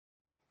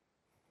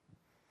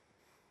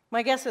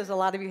My guess is a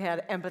lot of you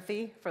had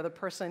empathy for the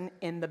person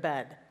in the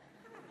bed.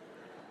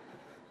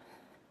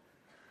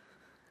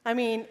 I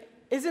mean,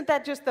 isn't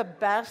that just the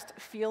best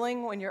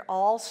feeling when you're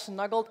all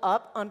snuggled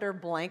up under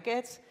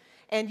blankets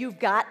and you've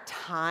got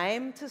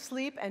time to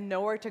sleep and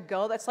nowhere to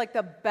go? That's like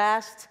the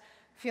best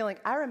feeling.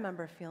 I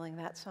remember feeling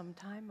that some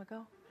time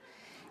ago.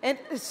 And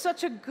it's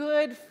such a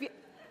good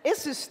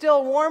This is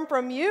still warm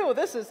from you.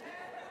 This is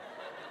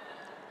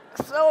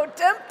so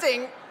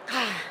tempting.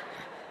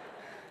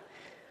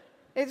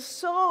 It's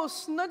so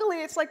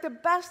snuggly. It's like the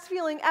best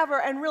feeling ever.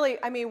 And really,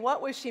 I mean,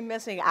 what was she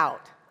missing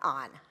out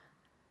on?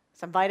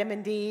 Some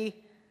vitamin D?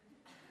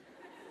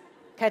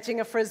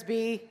 Catching a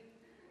Frisbee?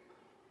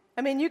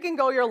 I mean, you can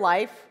go your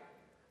life,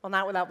 well,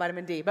 not without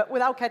vitamin D, but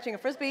without catching a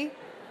Frisbee.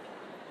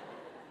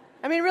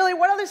 I mean, really,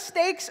 what are the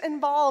stakes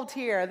involved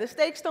here? The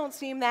stakes don't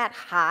seem that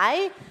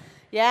high.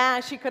 Yeah,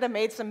 she could have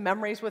made some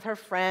memories with her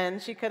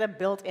friends. She could have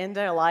built into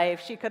her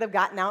life. She could have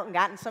gotten out and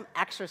gotten some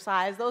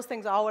exercise. Those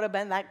things all would have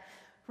been like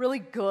really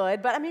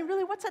good. But I mean,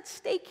 really, what's at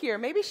stake here?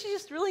 Maybe she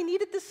just really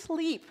needed to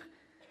sleep.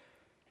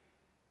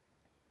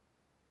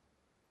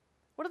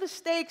 What are the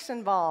stakes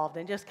involved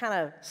in just kind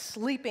of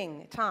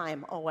sleeping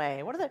time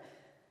away? Come on.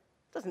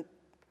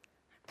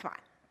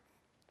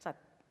 It's not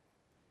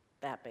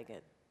that big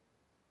a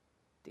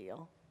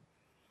deal,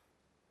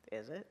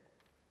 is it?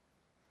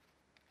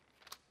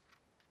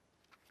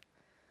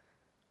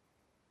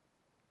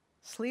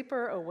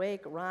 Sleeper,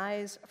 awake,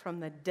 rise from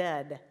the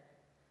dead,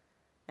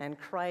 and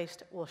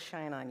Christ will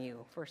shine on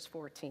you. Verse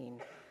 14.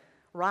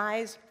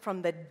 Rise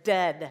from the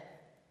dead,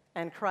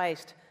 and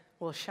Christ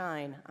will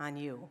shine on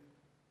you.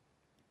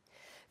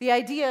 The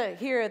idea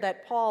here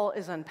that Paul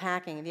is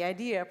unpacking, the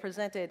idea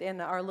presented in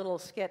our little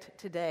skit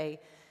today,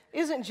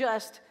 isn't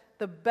just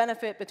the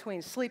benefit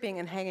between sleeping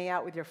and hanging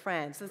out with your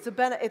friends.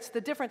 It's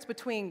the difference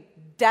between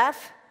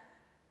death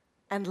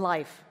and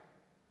life.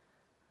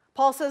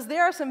 Paul says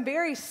there are some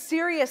very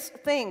serious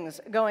things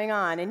going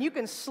on, and you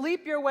can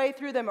sleep your way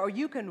through them or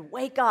you can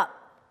wake up.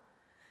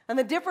 And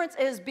the difference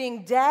is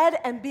being dead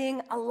and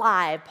being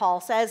alive,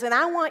 Paul says, and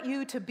I want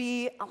you to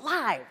be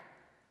alive.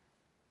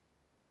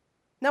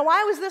 Now,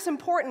 why was this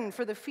important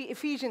for the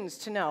Ephesians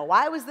to know?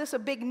 Why was this a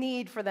big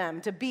need for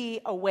them to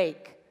be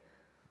awake?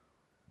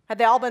 Had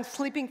they all been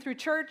sleeping through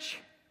church?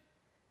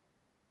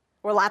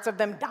 Were lots of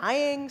them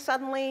dying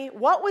suddenly?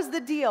 What was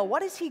the deal?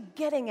 What is he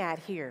getting at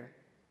here?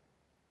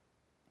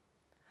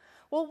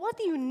 Well, what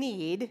do you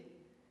need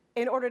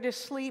in order to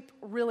sleep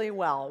really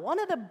well? One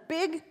of the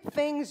big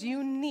things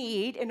you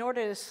need in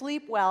order to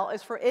sleep well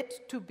is for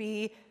it to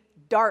be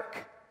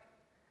dark.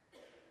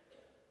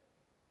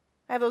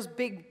 I have those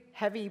big,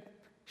 heavy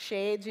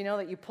shades,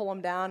 that you pull them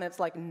down, and it's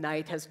like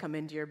night has come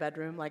into your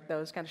bedroom, like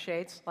those kind of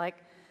shades.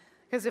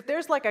 Because if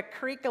there's like a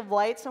creak of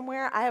light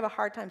somewhere, I have a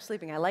hard time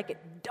sleeping. I like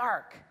it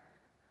dark.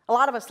 A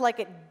lot of us like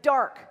it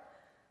dark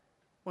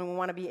when we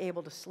want to be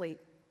able to sleep.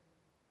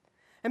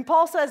 And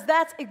Paul says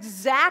that's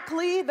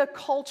exactly the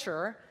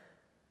culture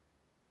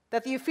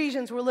that the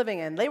Ephesians were living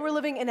in. They were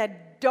living in a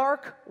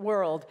dark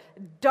world.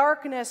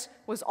 Darkness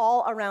was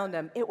all around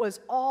them. It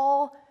was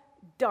all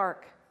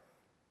dark.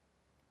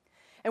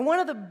 And one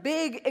of the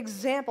big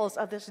examples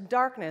of this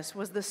darkness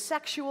was the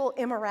sexual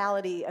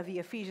immorality of the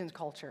Ephesians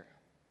culture.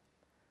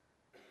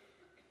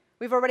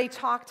 We've already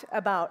talked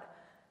about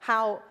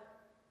how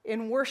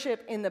in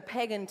worship in the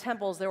pagan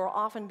temples, there will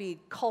often be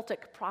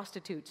cultic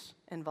prostitutes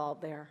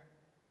involved there.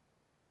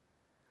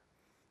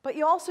 But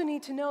you also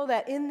need to know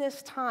that in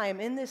this time,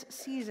 in this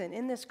season,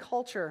 in this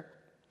culture,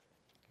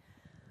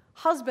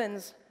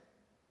 husbands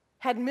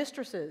had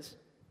mistresses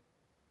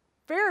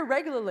very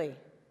regularly.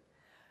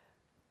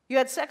 You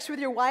had sex with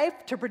your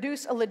wife to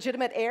produce a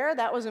legitimate heir,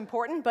 that was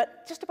important,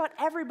 but just about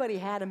everybody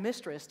had a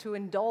mistress to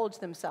indulge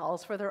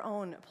themselves for their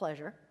own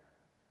pleasure.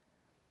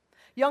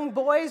 Young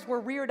boys were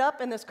reared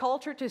up in this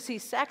culture to see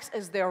sex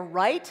as their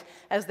right,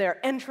 as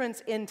their entrance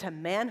into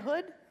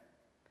manhood.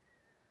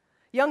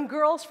 Young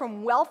girls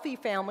from wealthy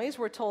families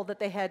were told that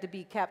they had to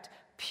be kept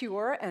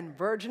pure and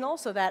virginal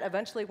so that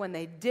eventually when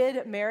they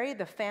did marry,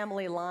 the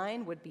family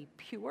line would be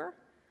pure.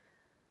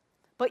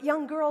 But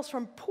young girls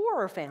from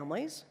poorer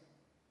families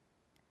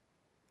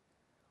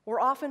were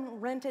often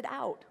rented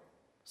out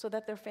so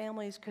that their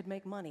families could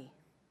make money.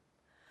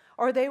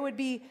 Or they would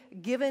be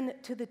given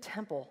to the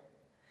temple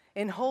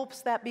in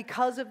hopes that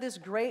because of this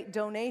great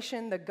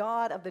donation, the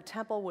God of the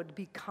temple would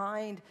be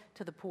kind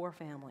to the poor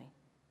family.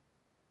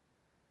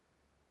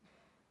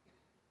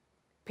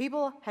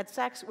 People had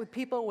sex with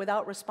people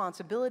without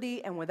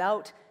responsibility and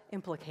without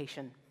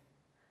implication.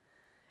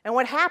 And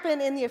what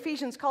happened in the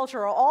Ephesians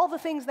culture are all the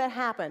things that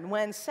happen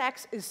when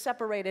sex is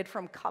separated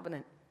from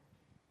covenant.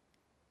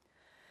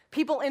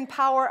 People in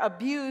power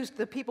abused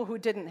the people who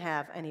didn't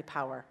have any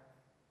power.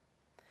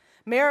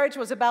 Marriage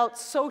was about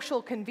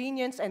social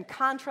convenience and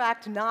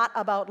contract, not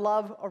about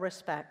love or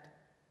respect.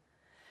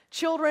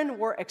 Children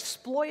were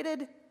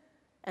exploited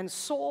and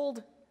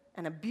sold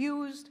and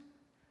abused.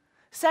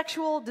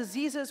 Sexual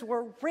diseases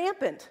were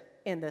rampant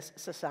in this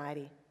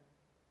society.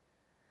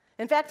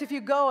 In fact, if you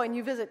go and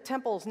you visit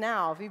temples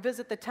now, if you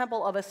visit the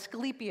temple of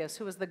Asclepius,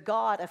 who is the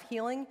god of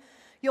healing,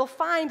 You'll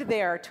find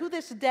there, to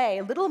this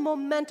day, little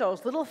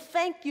mementos, little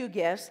thank you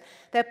gifts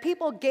that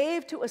people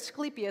gave to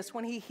Asclepius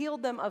when he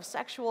healed them of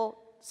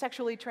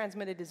sexually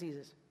transmitted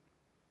diseases.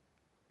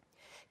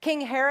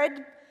 King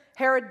Herod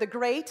the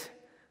Great,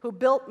 who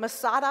built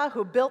Masada,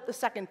 who built the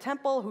second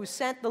temple, who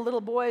sent the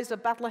little boys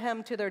of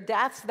Bethlehem to their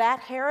deaths, that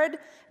Herod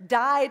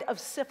died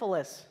of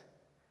syphilis.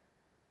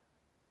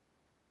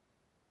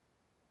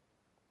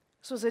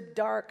 This was a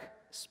dark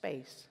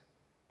space,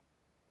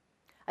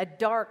 a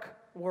dark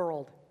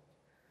world,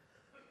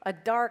 a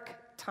dark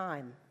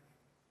time.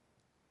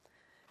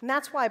 And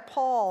that's why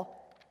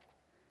Paul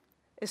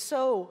is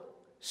so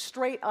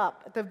straight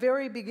up at the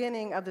very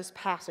beginning of this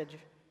passage,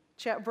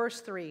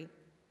 verse 3.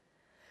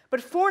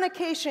 But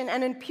fornication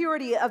and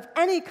impurity of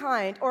any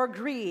kind or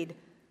greed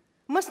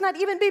must not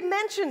even be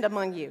mentioned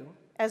among you,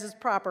 as is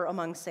proper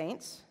among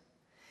saints.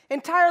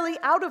 Entirely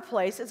out of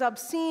place is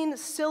obscene,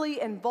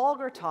 silly, and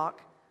vulgar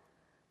talk,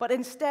 but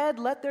instead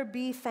let there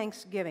be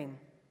thanksgiving.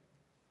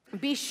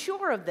 Be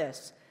sure of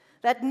this,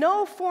 that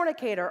no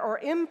fornicator or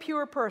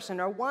impure person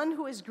or one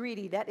who is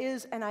greedy, that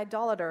is, an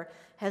idolater,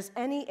 has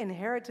any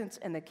inheritance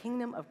in the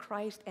kingdom of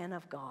Christ and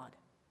of God.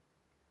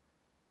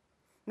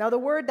 Now, the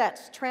word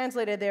that's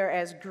translated there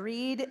as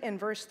greed in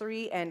verse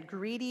 3 and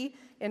greedy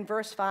in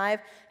verse 5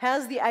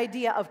 has the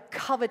idea of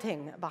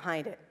coveting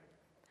behind it,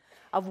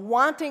 of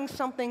wanting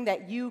something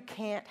that you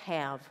can't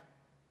have,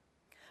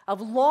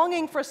 of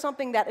longing for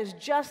something that is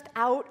just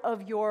out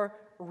of your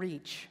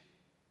reach.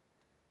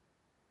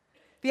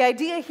 The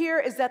idea here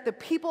is that the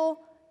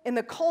people in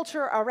the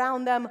culture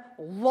around them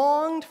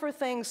longed for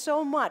things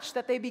so much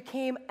that they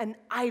became an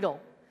idol.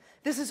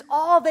 This is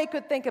all they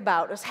could think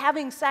about, was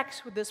having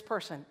sex with this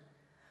person.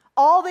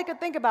 All they could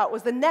think about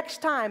was the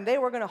next time they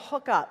were going to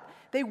hook up.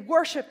 They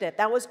worshiped it.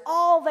 That was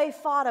all they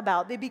thought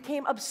about. They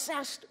became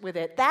obsessed with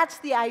it. That's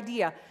the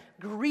idea.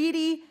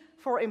 Greedy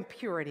for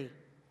impurity.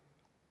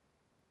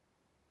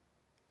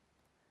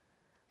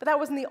 But that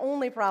wasn't the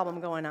only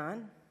problem going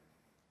on.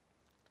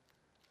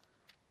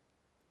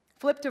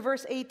 Flip to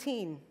verse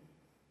 18.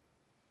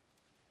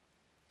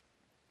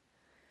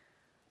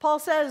 Paul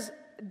says,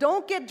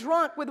 don't get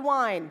drunk with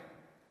wine,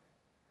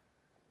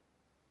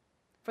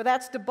 for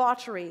that's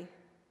debauchery.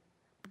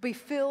 Be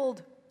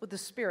filled with the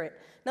Spirit.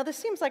 Now, this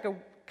seems like a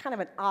kind of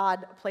an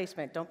odd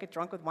placement. Don't get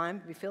drunk with wine,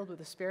 but be filled with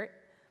the Spirit.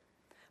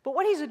 But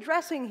what he's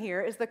addressing here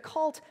is the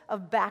cult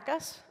of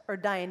Bacchus, or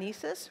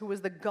Dionysus, who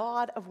was the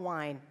god of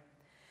wine.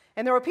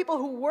 And there were people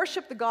who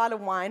worshiped the god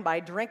of wine by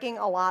drinking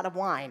a lot of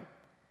wine.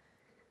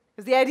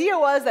 Because the idea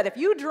was that if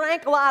you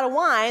drank a lot of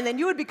wine, then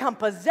you would become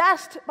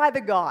possessed by the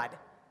god.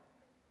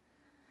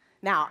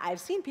 Now, I've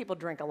seen people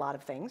drink a lot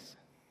of things.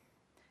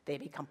 They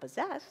become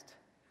possessed,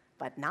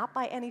 but not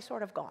by any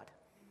sort of god.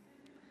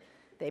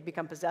 They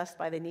become possessed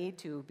by the need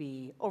to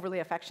be overly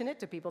affectionate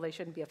to people they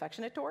shouldn't be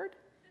affectionate toward.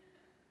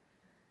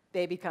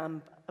 They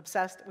become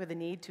obsessed with the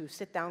need to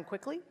sit down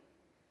quickly.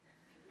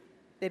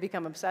 They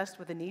become obsessed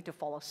with the need to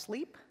fall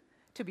asleep,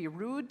 to be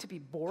rude, to be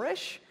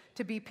boorish,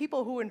 to be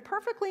people who, when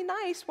perfectly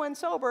nice when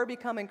sober,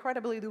 become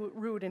incredibly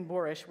rude and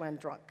boorish when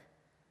drunk.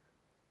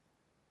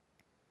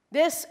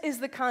 This is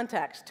the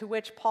context to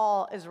which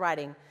Paul is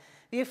writing.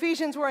 The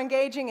Ephesians were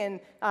engaging in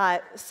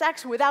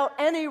sex without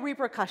any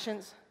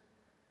repercussions.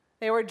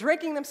 They were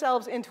drinking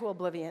themselves into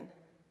oblivion.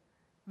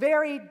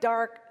 Very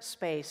dark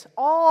space.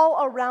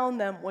 All around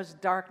them was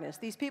darkness.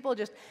 These people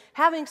just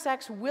having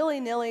sex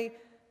willy-nilly,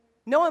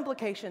 no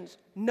implications,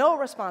 no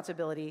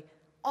responsibility,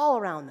 all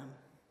around them.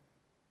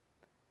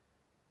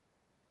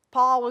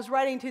 Paul was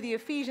writing to the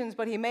Ephesians,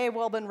 but he may have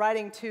well been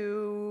writing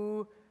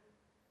to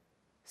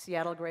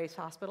Seattle Grace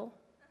Hospital,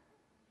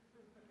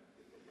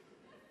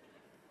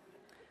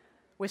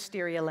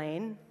 Wisteria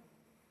Lane,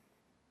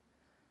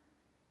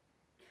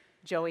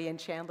 Joey and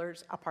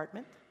Chandler's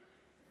apartment.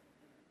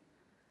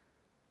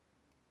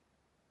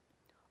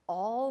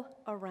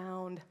 All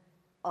around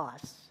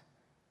us,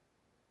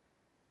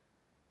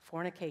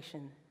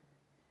 fornication,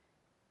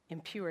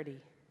 impurity,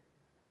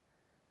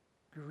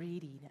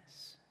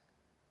 greediness,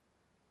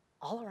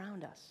 all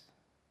around us.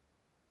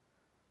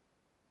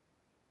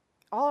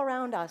 All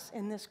around us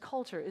in this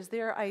culture is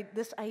there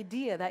this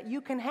idea that you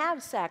can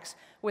have sex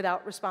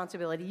without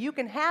responsibility. You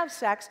can have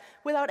sex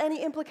without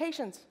any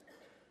implications.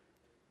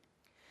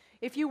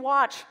 If you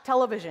watch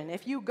television,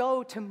 if you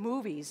go to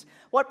movies,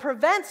 what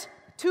prevents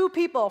two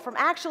people from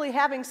actually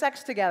having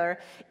sex together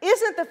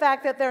isn't the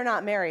fact that they're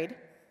not married.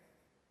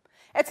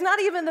 It's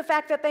not even the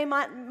fact that they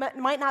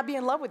might not be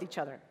in love with each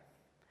other.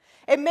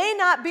 It may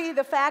not be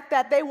the fact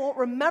that they won't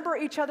remember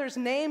each other's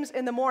names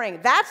in the morning.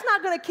 That's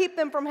not going to keep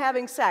them from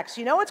having sex.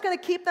 You know what's going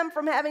to keep them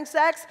from having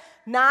sex?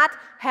 Not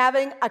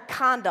having a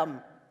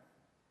condom.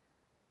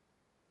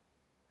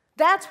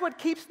 That's what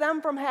keeps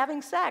them from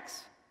having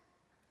sex.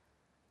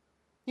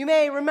 You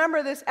may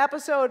remember this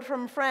episode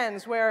from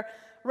Friends where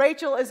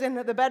Rachel is in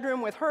the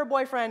bedroom with her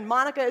boyfriend.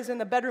 Monica is in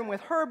the bedroom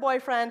with her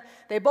boyfriend.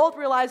 They both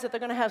realize that they're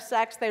going to have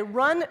sex. They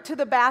run to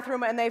the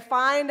bathroom and they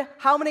find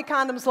how many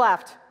condoms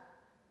left?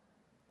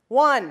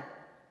 1.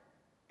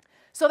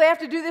 So they have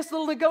to do this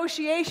little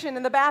negotiation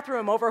in the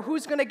bathroom over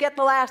who's going to get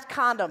the last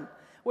condom.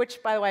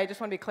 which, by the way, I just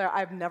want to be clear,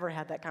 I've never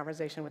had that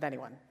conversation with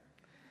anyone.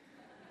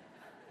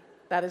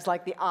 That is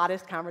like the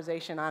oddest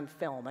conversation on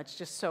film. It's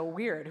just so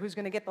weird. Who's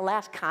going to get the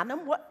last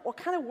condom? What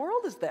kind of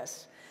world is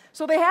this?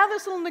 So they have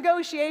this little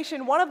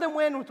negotiation. One of them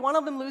wins, one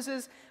of them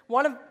loses.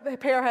 One of the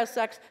pair has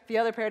sex, the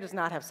other pair does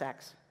not have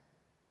sex.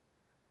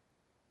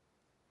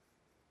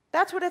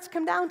 That's what it's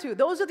come down to.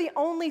 Those are the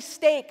only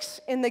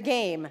stakes in the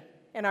game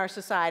in our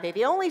society.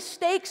 The only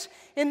stakes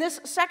in this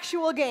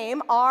sexual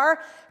game are,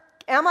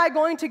 am I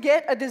going to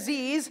get a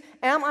disease?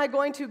 Am I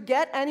going to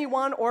get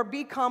anyone or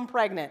become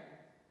pregnant?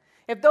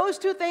 If those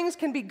two things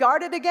can be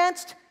guarded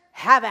against,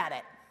 have at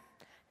it.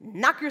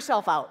 Knock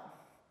yourself out.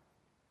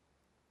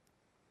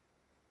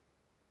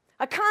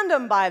 A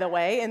condom, by the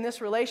way, in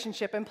this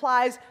relationship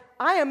implies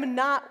I am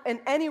not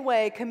in any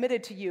way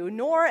committed to you,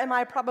 nor am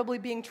I probably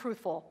being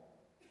truthful.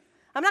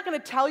 I'm not going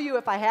to tell you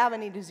if I have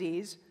any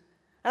disease,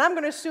 and I'm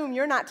going to assume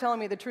you're not telling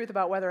me the truth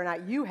about whether or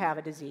not you have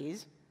a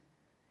disease.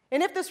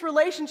 And if this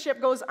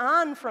relationship goes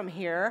on from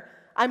here,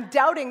 I'm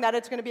doubting that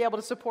it's going to be able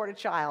to support a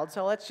child.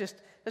 So let's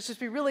just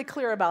be really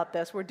clear about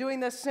this. We're doing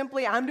this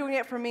simply, I'm doing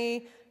it for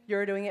me,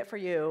 you're doing it for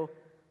you.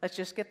 Let's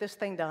just get this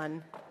thing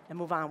done and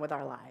move on with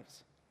our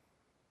lives.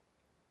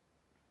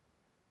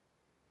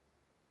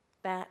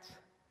 That's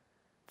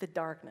the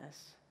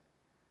darkness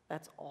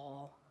that's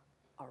all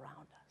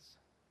around us.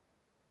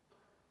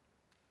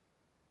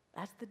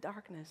 That's the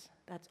darkness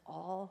that's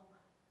all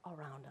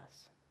around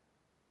us.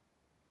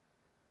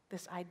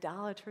 This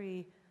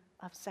idolatry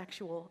of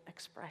sexual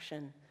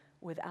expression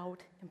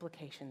without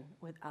implication,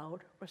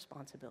 without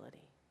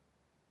responsibility.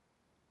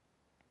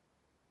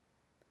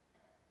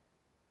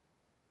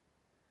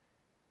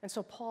 And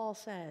so Paul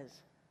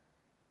says,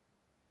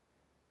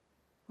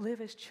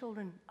 live as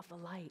children of the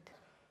light.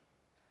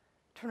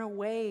 Turn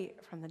away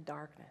from the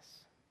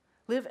darkness.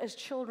 Live as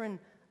children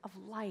of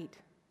light.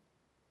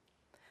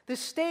 The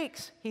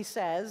stakes, he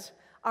says,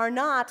 are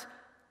not,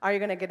 are you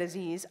going to get a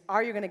disease?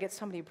 Are you going to get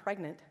somebody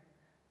pregnant?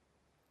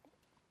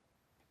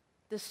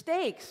 The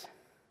stakes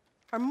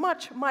are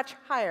much, much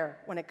higher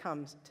when it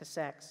comes to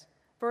sex.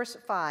 Verse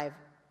 5,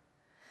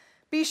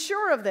 be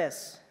sure of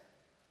this.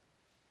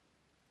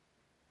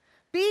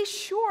 Be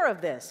sure of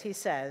this, he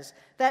says,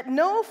 that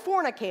no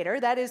fornicator,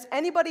 that is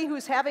anybody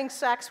who's having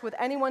sex with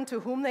anyone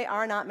to whom they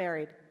are not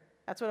married.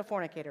 That's what a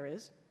fornicator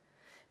is.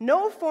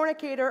 No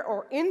fornicator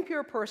or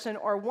impure person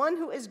or one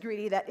who is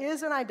greedy, that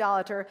is an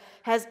idolater,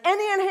 has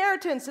any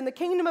inheritance in the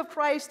kingdom of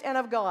Christ and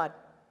of God.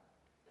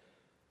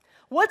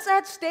 What's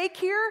at stake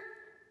here?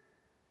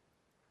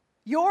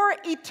 Your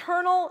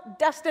eternal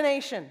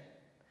destination.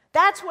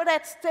 That's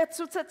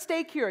what's at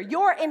stake here.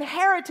 Your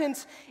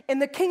inheritance in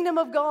the kingdom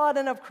of God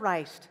and of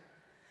Christ.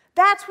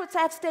 That's what's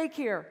at stake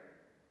here.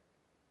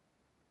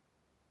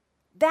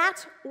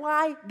 That's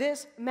why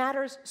this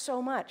matters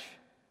so much.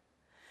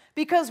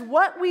 Because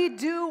what we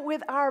do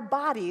with our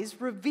bodies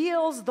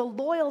reveals the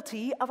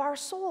loyalty of our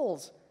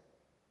souls.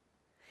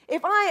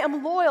 If I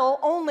am loyal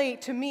only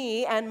to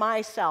me and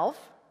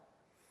myself,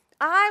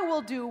 I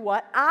will do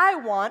what I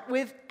want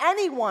with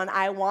anyone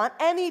I want,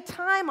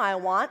 anytime I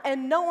want,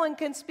 and no one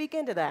can speak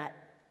into that.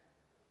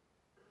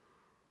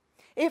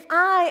 If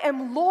I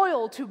am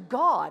loyal to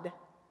God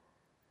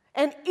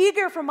and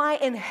eager for my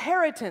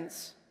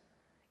inheritance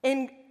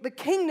in the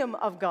kingdom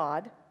of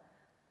God,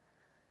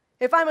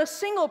 if I'm a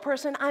single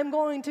person, I'm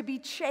going to be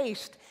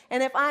chaste.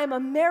 And if I'm a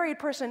married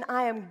person,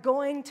 I am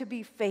going to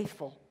be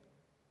faithful.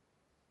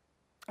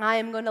 I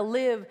am going to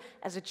live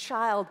as a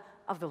child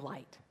of the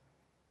light.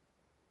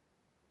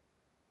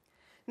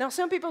 Now,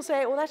 some people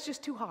say, well, that's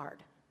just too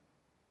hard.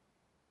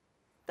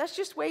 That's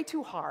just way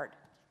too hard.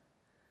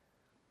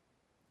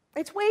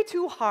 It's way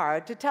too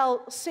hard to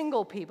tell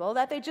single people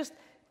that they just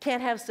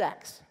can't have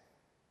sex.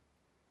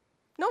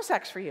 No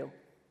sex for you.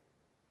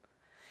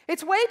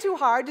 It's way too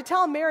hard to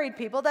tell married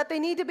people that they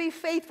need to be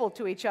faithful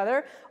to each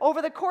other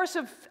over the course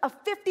of a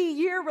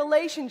 50-year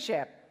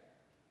relationship.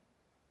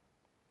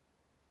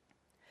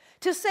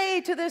 To say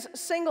to this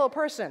single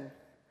person,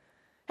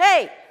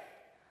 hey,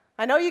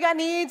 I know you got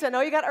needs, I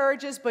know you got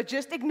urges, but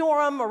just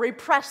ignore them or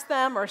repress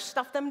them or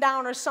stuff them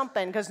down or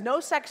something, because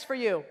no sex for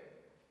you.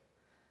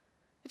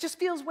 It just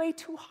feels way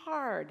too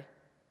hard.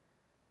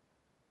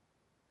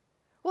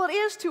 Well, it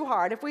is too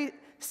hard if we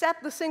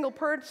set the single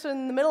person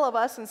in the middle of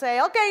us and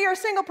say, okay, you're a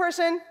single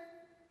person,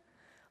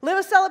 live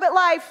a celibate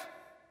life,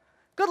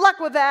 good luck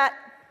with that.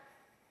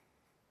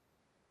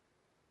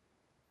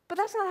 But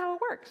that's not how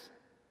it works.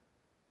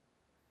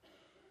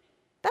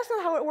 That's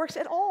not how it works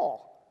at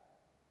all.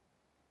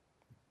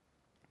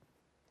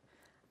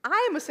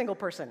 I am a single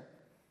person.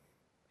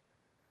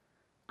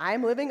 I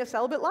am living a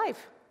celibate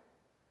life.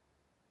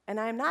 And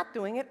I am not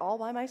doing it all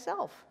by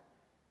myself.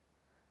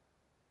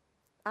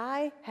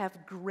 I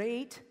have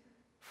great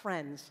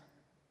friends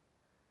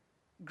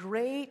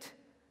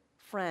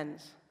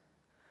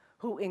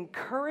who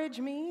encourage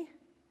me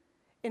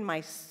in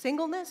my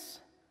singleness.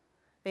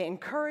 They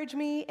encourage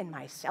me in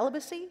my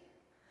celibacy.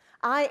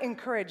 I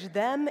encourage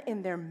them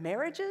in their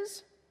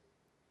marriages.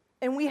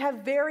 And we have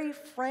very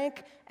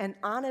frank and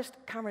honest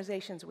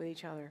conversations with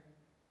each other.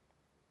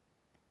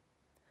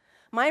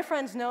 My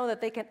friends know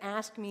that they can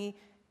ask me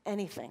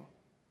anything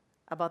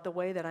about the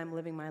way that I'm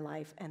living my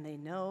life, and they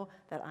know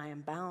that I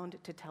am bound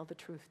to tell the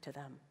truth to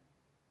them.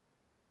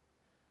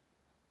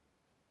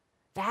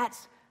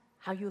 That's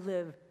how you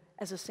live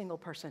as a single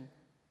person.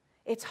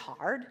 It's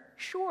hard,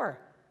 sure.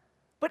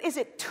 But is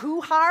it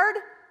too hard?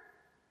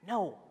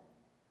 No.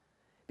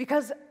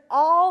 Because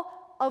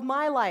all of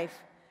my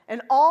life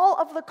and all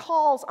of the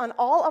calls on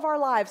all of our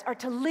lives are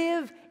to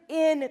live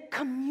in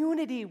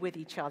community with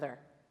each other.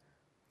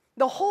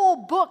 The whole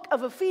book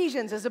of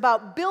Ephesians is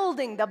about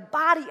building the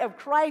body of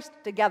Christ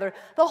together.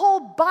 The whole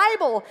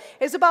Bible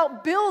is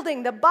about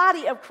building the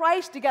body of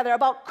Christ together,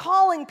 about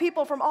calling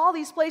people from all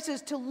these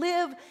places to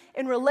live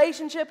in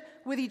relationship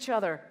with each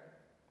other.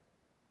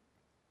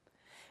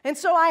 And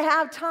so I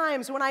have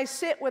times when I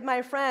sit with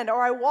my friend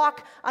or I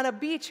walk on a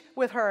beach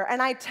with her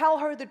and I tell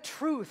her the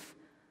truth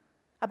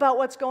about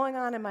what's going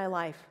on in my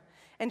life.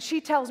 And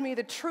she tells me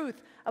the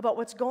truth about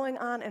what's going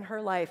on in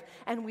her life.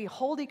 And we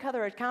hold each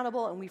other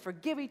accountable and we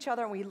forgive each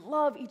other and we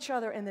love each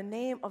other in the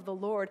name of the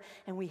Lord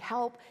and we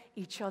help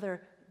each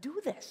other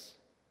do this.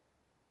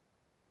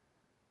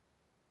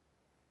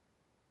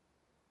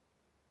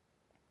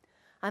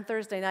 On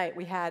Thursday night,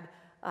 we had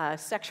a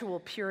sexual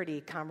purity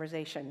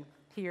conversation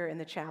here in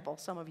the chapel.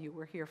 Some of you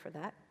were here for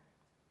that.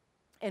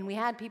 And we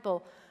had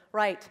people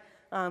write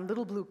on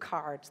little blue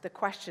cards the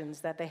questions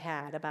that they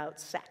had about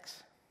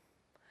sex.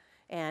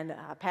 And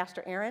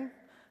Pastor Aaron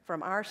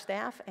from our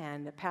staff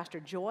and Pastor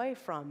Joy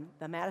from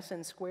the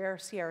Madison Square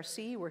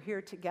CRC were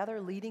here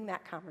together leading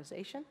that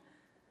conversation.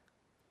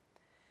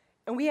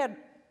 And we had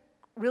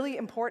really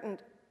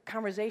important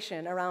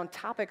conversation around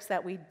topics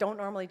that we don't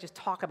normally just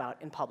talk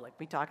about in public.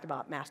 We talked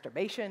about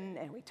masturbation,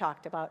 and we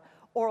talked about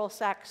oral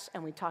sex,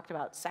 and we talked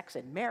about sex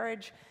in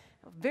marriage.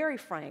 Very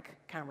frank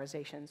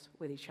conversations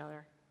with each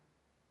other.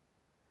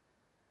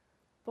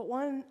 But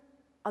one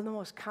of the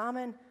most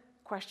common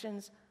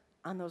questions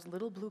on those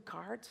little blue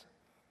cards: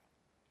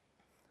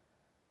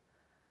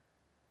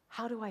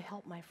 how do I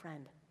help my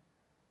friend?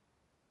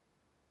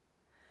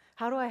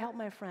 How do I help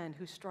my friend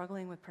who's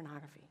struggling with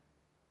pornography?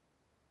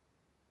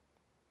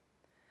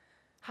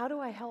 How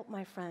do I help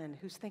my friend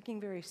who's thinking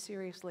very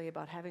seriously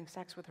about having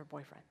sex with her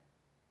boyfriend?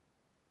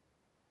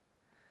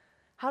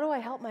 How do I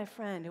help my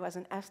friend who has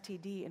an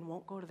STD and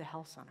won't go to the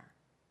health center?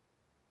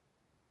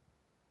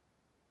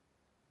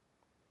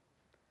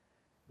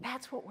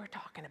 That's what we're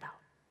talking about.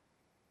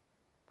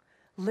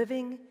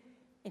 Living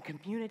in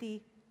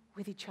community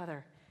with each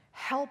other,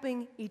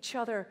 helping each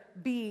other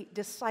be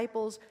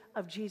disciples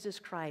of Jesus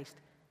Christ.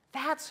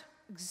 That's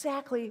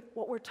exactly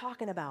what we're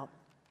talking about.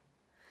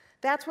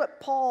 That's what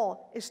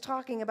Paul is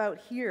talking about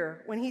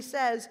here when he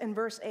says in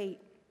verse 8,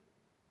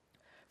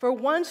 "For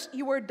once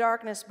you were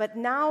darkness, but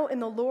now in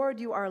the Lord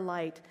you are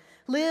light.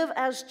 Live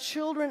as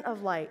children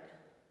of light.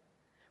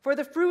 For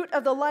the fruit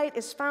of the light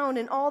is found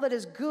in all that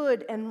is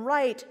good and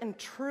right and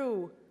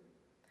true.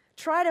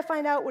 Try to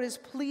find out what is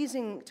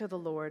pleasing to the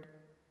Lord.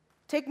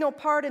 Take no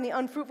part in the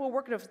unfruitful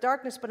work of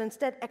darkness, but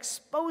instead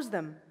expose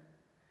them.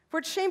 For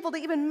it's shameful to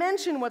even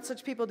mention what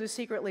such people do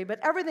secretly, but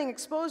everything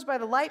exposed by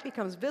the light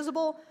becomes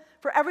visible.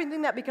 For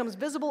everything that becomes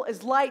visible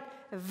is light.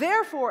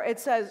 Therefore, it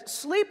says,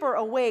 sleep or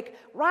awake,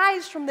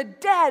 rise from the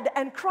dead,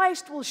 and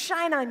Christ will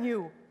shine on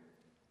you."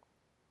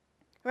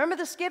 Remember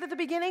the skit at the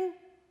beginning?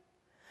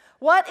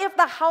 What if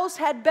the house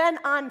had been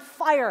on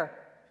fire?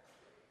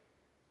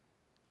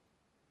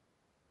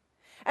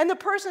 And the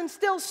person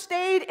still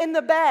stayed in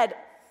the bed,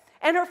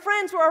 and her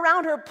friends were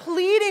around her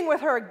pleading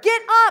with her,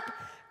 "Get up!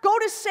 Go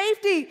to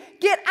safety.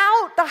 Get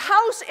out. The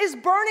house is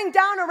burning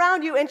down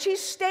around you." And she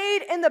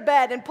stayed in the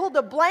bed and pulled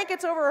the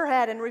blankets over her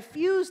head and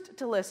refused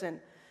to listen.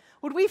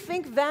 Would we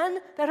think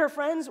then that her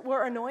friends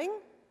were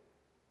annoying?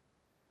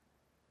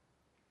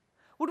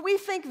 Would we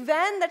think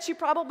then that she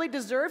probably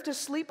deserved to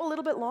sleep a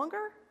little bit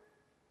longer?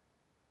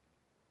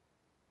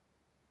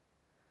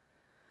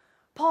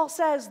 Paul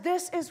says,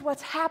 this is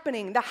what's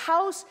happening. The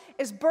house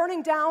is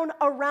burning down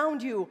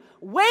around you.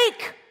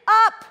 Wake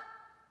up!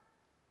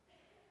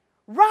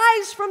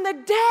 Rise from the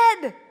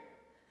dead.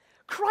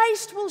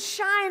 Christ will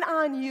shine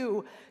on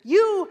you.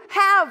 You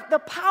have the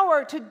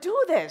power to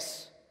do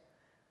this.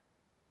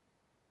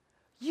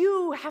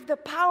 You have the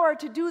power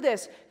to do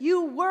this.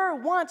 You were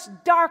once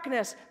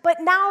darkness,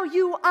 but now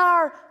you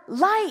are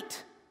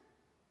light.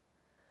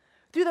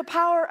 Through the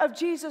power of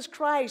Jesus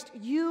Christ,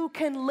 you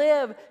can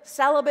live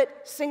celibate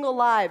single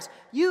lives.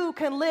 You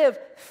can live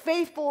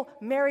faithful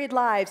married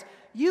lives.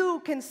 You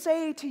can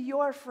say to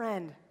your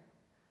friend,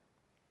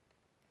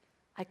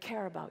 "I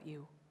care about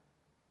you.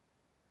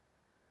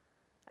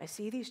 I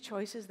see these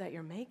choices that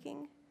you're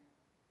making,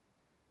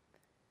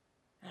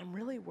 and I'm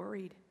really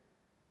worried.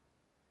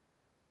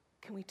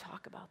 Can we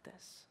talk about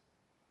this?"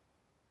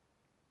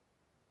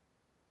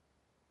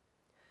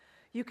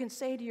 You can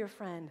say to your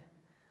friend,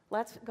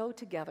 "Let's go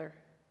together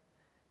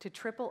to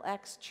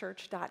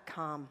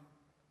xxchurch.com,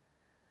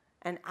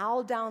 and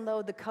I'll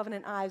download the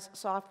Covenant Eyes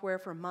software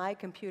for my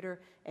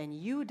computer, and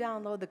you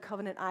download the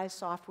Covenant Eyes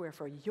software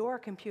for your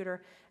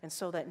computer, and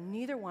so that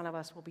neither one of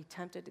us will be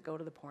tempted to go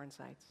to the porn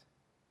sites."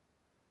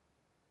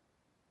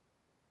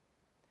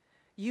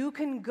 You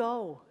can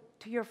go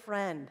to your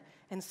friend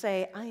and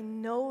say, I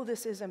know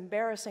this is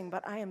embarrassing,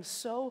 but I am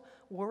so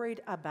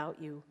worried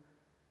about you.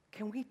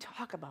 Can we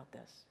talk about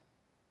this?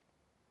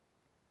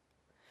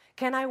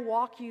 Can I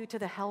walk you to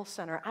the health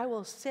center? I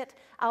will sit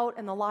out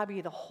in the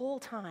lobby the whole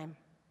time.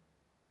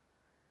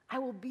 I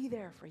will be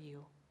there for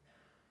you.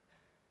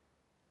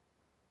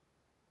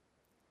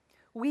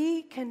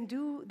 We can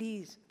do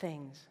these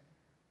things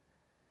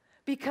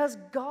because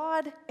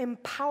God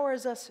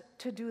empowers us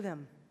to do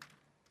them.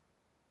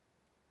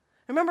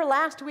 Remember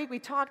last week we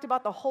talked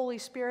about the Holy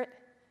Spirit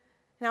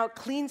and how it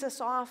cleans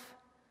us off,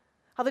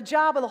 how the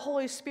job of the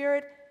Holy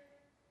Spirit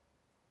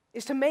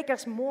is to make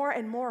us more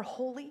and more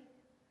holy,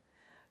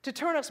 to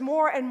turn us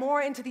more and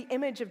more into the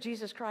image of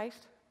Jesus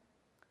Christ.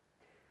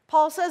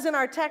 Paul says in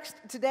our text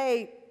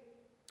today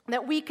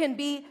that we can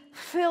be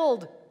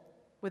filled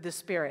with the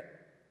Spirit.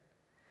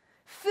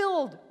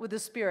 Filled with the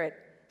Spirit,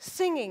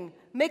 singing,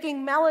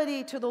 making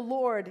melody to the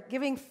Lord,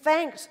 giving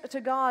thanks to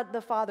God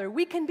the Father.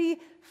 We can be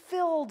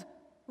filled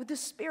with the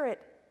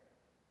Spirit.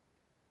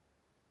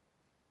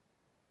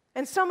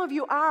 And some of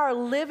you are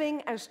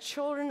living as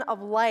children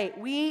of light.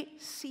 We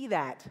see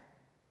that.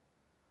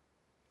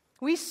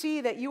 We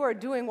see that you are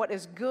doing what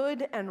is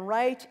good and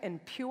right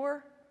and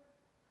pure.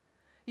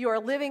 You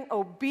are living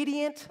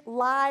obedient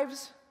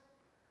lives.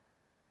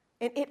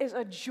 And it is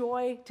a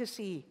joy to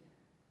see.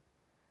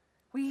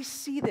 We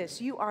see this.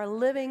 You are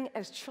living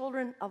as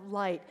children of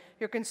light.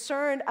 You're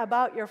concerned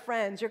about your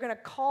friends. You're going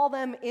to call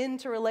them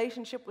into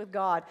relationship with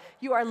God.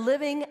 You are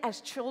living as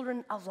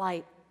children of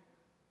light.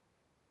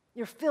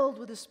 You're filled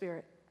with the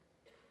Spirit.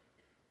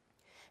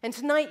 And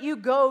tonight you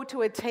go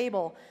to a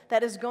table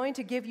that is going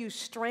to give you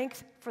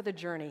strength for the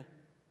journey.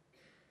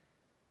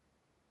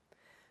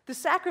 The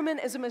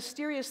sacrament is a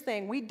mysterious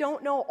thing. We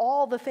don't know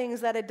all the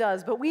things that it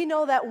does, but we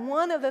know that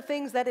one of the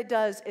things that it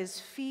does is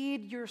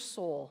feed your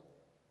soul.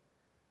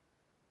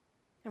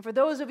 And for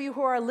those of you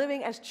who are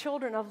living as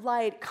children of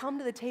light, come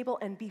to the table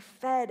and be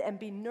fed and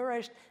be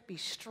nourished, be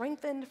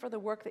strengthened for the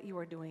work that you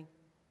are doing.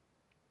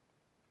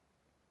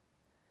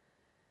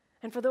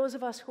 And for those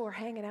of us who are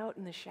hanging out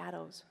in the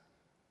shadows,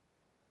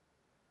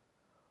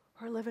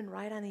 who are living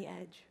right on the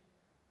edge,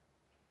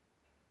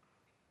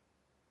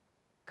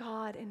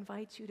 God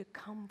invites you to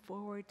come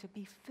forward, to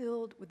be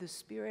filled with the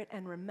Spirit,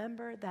 and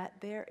remember that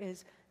there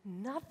is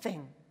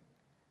nothing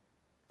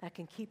that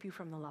can keep you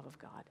from the love of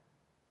God.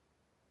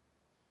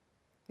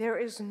 There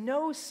is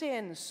no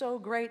sin so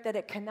great that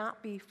it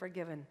cannot be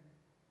forgiven.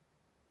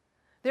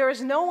 There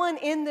is no one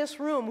in this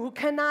room who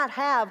cannot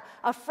have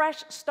a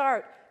fresh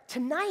start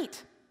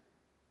tonight.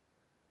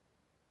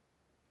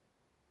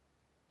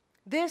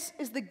 This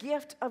is the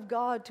gift of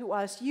God to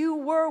us. You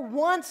were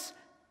once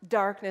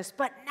darkness,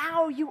 but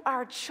now you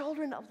are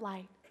children of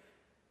light.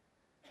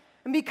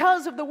 And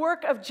because of the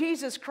work of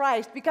Jesus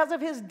Christ, because of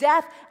his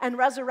death and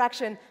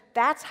resurrection,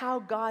 that's how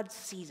God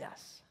sees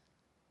us.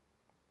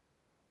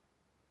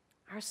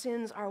 Our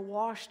sins are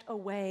washed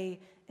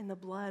away in the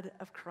blood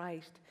of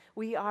Christ.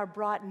 We are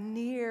brought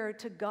near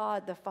to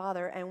God the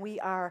Father, and we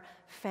are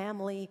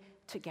family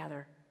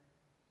together.